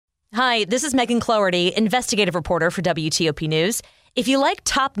Hi, this is Megan Cloherty, investigative reporter for WTOP News. If you like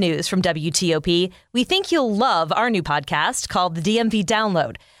top news from WTOP, we think you'll love our new podcast called The DMV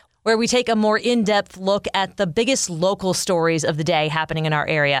Download, where we take a more in-depth look at the biggest local stories of the day happening in our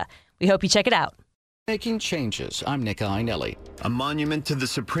area. We hope you check it out. Making changes. I'm Nick Iannelli. A monument to the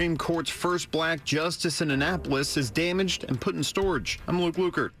Supreme Court's first black justice in Annapolis is damaged and put in storage. I'm Luke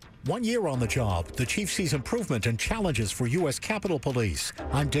Lukert. 1 year on the job, the chief sees improvement and challenges for U.S. Capitol Police.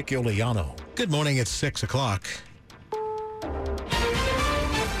 I'm Dick Iuliano. Good morning. It's 6 o'clock.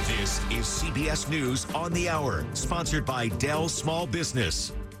 This is CBS News on the Hour, sponsored by Dell Small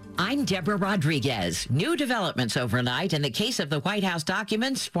Business. I'm Deborah Rodriguez. New developments overnight in the case of the White House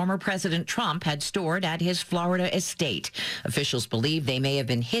documents former President Trump had stored at his Florida estate. Officials believe they may have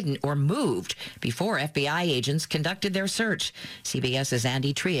been hidden or moved before FBI agents conducted their search. CBS's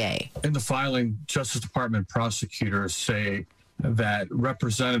Andy Trier. In the filing, Justice Department prosecutors say that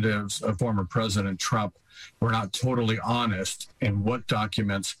representatives of former President Trump were not totally honest in what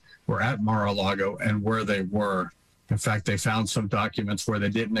documents were at Mar-a-Lago and where they were. In fact, they found some documents where they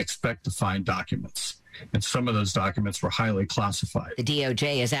didn't expect to find documents. And some of those documents were highly classified. The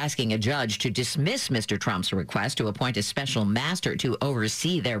DOJ is asking a judge to dismiss Mr. Trump's request to appoint a special master to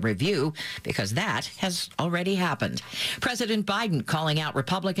oversee their review because that has already happened. President Biden calling out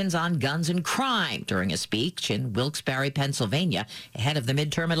Republicans on guns and crime during a speech in Wilkes-Barre, Pennsylvania, ahead of the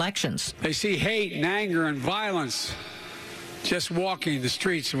midterm elections. They see hate and anger and violence just walking the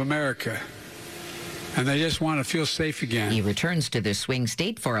streets of America. And they just want to feel safe again. He returns to the swing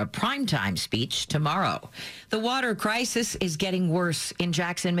state for a primetime speech tomorrow. The water crisis is getting worse in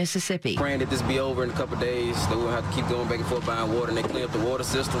Jackson, Mississippi. Praying that this be over in a couple of days, that we'll have to keep going back and forth buying water, and they clean up the water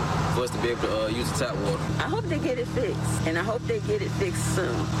system for us to be able to use the tap water. I hope they get it fixed, and I hope they get it fixed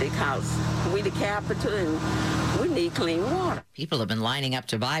soon, because we the capital, and we need clean water. People have been lining up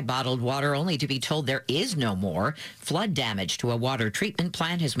to buy bottled water only to be told there is no more. Flood damage to a water treatment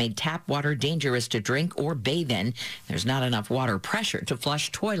plant has made tap water dangerous to drink or bathe in. There's not enough water pressure to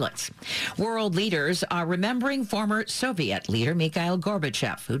flush toilets. World leaders are remembering former Soviet leader Mikhail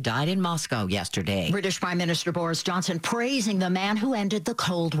Gorbachev, who died in Moscow yesterday. British Prime Minister Boris Johnson praising the man who ended the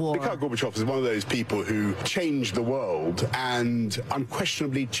Cold War. Mikhail Gorbachev is one of those people who changed the world and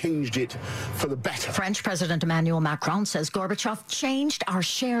unquestionably changed it for the better. French President Emmanuel Macron says Gorbachev changed our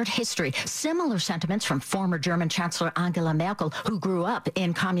shared history. Similar sentiments from former German Chancellor Angela Merkel, who grew up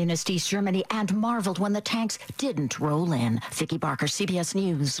in communist East Germany and marveled when the tanks didn't roll in. Vicki Barker, CBS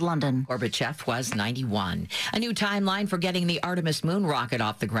News, London. Gorbachev was 91. A new timeline for getting the Artemis moon rocket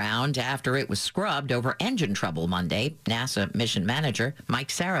off the ground after it was scrubbed over engine trouble Monday. NASA mission manager Mike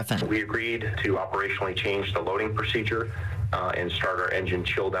Serafin. We agreed to operationally change the loading procedure and start our engine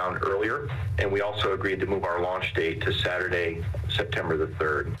chill down earlier. And we also agreed to move our launch date to Saturday, September the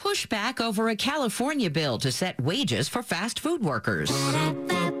 3rd. Pushback over a California bill to set wages for fast food workers.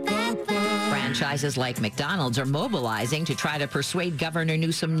 Franchises like McDonald's are mobilizing to try to persuade Governor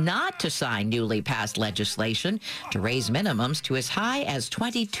Newsom not to sign newly passed legislation to raise minimums to as high as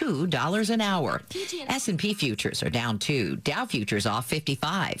 $22 an hour. S&P futures are down 2, Dow futures off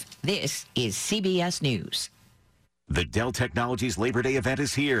 55. This is CBS News. The Dell Technologies Labor Day event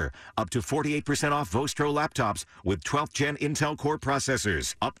is here. Up to 48% off Vostro laptops with 12th Gen Intel Core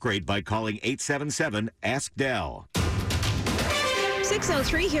processors. Upgrade by calling 877-ASK-DELL.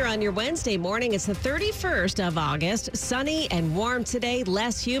 6:03 here on your Wednesday morning. It's the 31st of August. Sunny and warm today,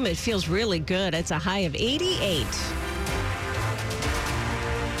 less humid. Feels really good. It's a high of 88.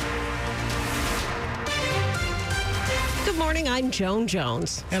 Good morning, I'm Joan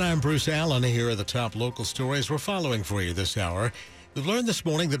Jones. And I'm Bruce Allen. Here are the top local stories we're following for you this hour. We've learned this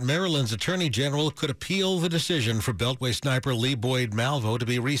morning that Maryland's Attorney General could appeal the decision for Beltway sniper Lee Boyd Malvo to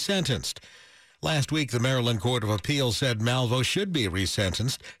be resentenced. Last week, the Maryland Court of Appeals said Malvo should be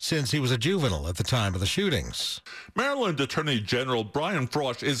resentenced since he was a juvenile at the time of the shootings. Maryland Attorney General Brian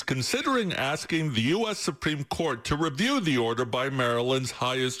Frosh is considering asking the U.S. Supreme Court to review the order by Maryland's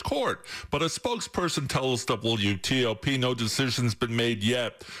highest court. But a spokesperson tells WTOP no decision's been made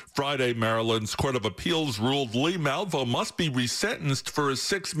yet. Friday, Maryland's Court of Appeals ruled Lee Malvo must be resentenced for his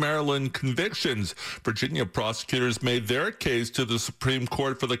 6 Maryland convictions. Virginia prosecutors made their case to the Supreme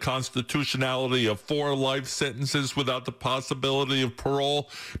Court for the constitutionality of 4 life sentences without the possibility of parole,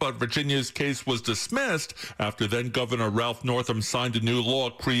 but Virginia's case was dismissed after then Governor Ralph Northam signed a new law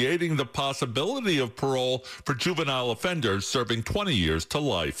creating the possibility of parole for juvenile offenders serving 20 years to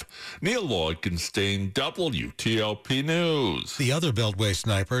life. Neil Augenstein, WTOP News. The other Beltway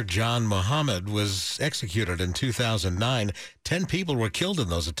sniper, John Muhammad, was executed in 2009. 10 people were killed in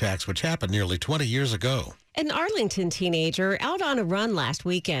those attacks, which happened nearly 20 years ago. An Arlington teenager out on a run last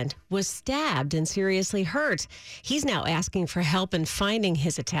weekend was stabbed and seriously hurt. He's now asking for help in finding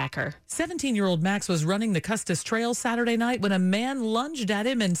his attacker. 17-year-old Max was running the Custis Trail Saturday night when a man lunged at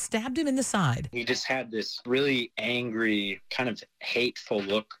him and stabbed him in the side. He just had this really angry, kind of hateful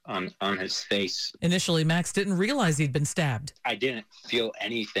look on his face. Initially, Max didn't realize he'd been stabbed. I didn't feel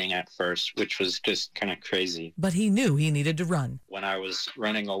anything at first, which was just kind of crazy. But he knew he needed to run. When I was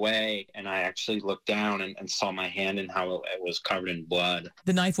running away and I actually looked down and saw my hand and how it was covered in blood.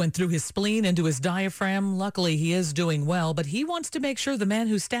 The knife went through his spleen into his diaphragm. Luckily, he is doing well, but he wants to make sure the man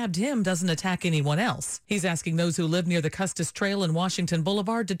who stabbed him doesn't attack anyone else. He's asking those who live near the Custis Trail and Washington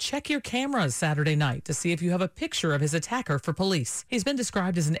Boulevard to check your cameras Saturday night to see if you have a picture of his attacker for police. He's been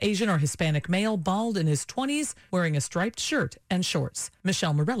described as an Asian or Hispanic male, bald in his 20s, wearing a striped shirt and shorts.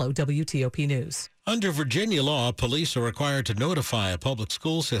 Michelle Morello, WTOP News. Under Virginia law, police are required to notify a public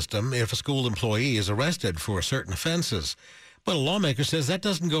school system if a school employee is arrested for certain offenses. But a lawmaker says that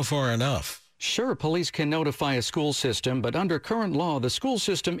doesn't go far enough. Sure, police can notify a school system, but under current law, the school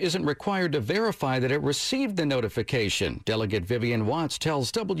system isn't required to verify that it received the notification. Delegate Vivian Watts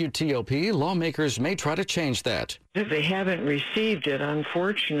tells WTOP lawmakers may try to change that. If they haven't received it,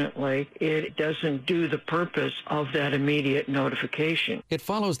 unfortunately, it doesn't do the purpose of that immediate notification. It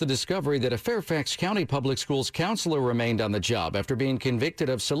follows the discovery that a Fairfax County Public Schools counselor remained on the job after being convicted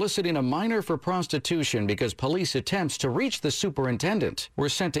of soliciting a minor for prostitution because police attempts to reach the superintendent were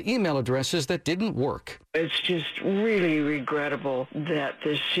sent to email addresses that didn't work. It's just really regrettable that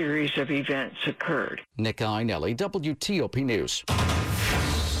this series of events occurred. Nick Iannelli, WTOP News.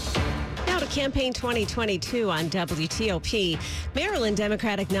 Campaign 2022 on WTOP. Maryland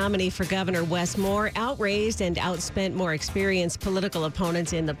Democratic nominee for Governor Wes Moore outraised and outspent more experienced political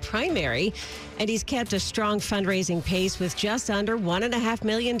opponents in the primary, and he's kept a strong fundraising pace with just under $1.5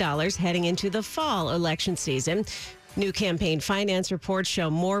 million heading into the fall election season. New campaign finance reports show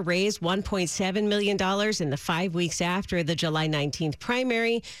Moore raised $1.7 million in the 5 weeks after the July 19th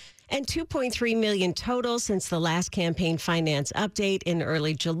primary, and $2.3 million total since the last campaign finance update in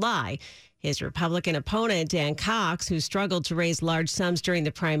early July. His Republican opponent, Dan Cox, who struggled to raise large sums during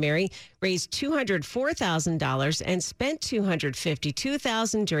the primary, raised $204,000 and spent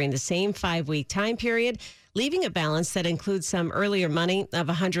 $252,000 during the same 5-week time period, leaving a balance that includes some earlier money of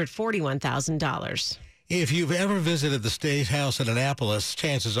 $141,000. If you've ever visited the State House at Annapolis,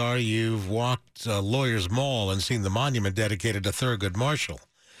 chances are you've walked Lawyers Mall and seen the monument dedicated to Thurgood Marshall.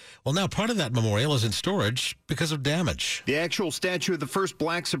 Well, now part of that memorial is in storage because of damage. The actual statue of the first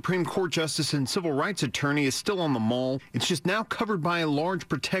black Supreme Court justice and civil rights attorney is still on the mall. It's just now covered by a large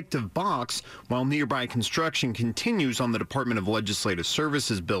protective box while nearby construction continues on the Department of Legislative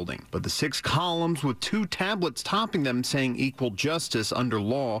Services building. But the 6 columns with 2 tablets topping them saying equal justice under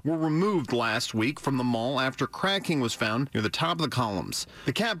law were removed last week from the mall after cracking was found near the top of the columns.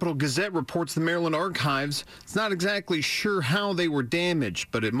 The Capital Gazette reports the Maryland Archives is not exactly sure how they were damaged,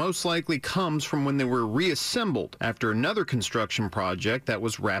 but it most likely comes from when they were reassembled after another construction project that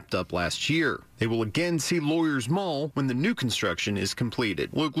was wrapped up last year. They will again see Lawyers Mall when the new construction is completed.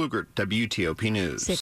 Luke Lukert, WTOP News.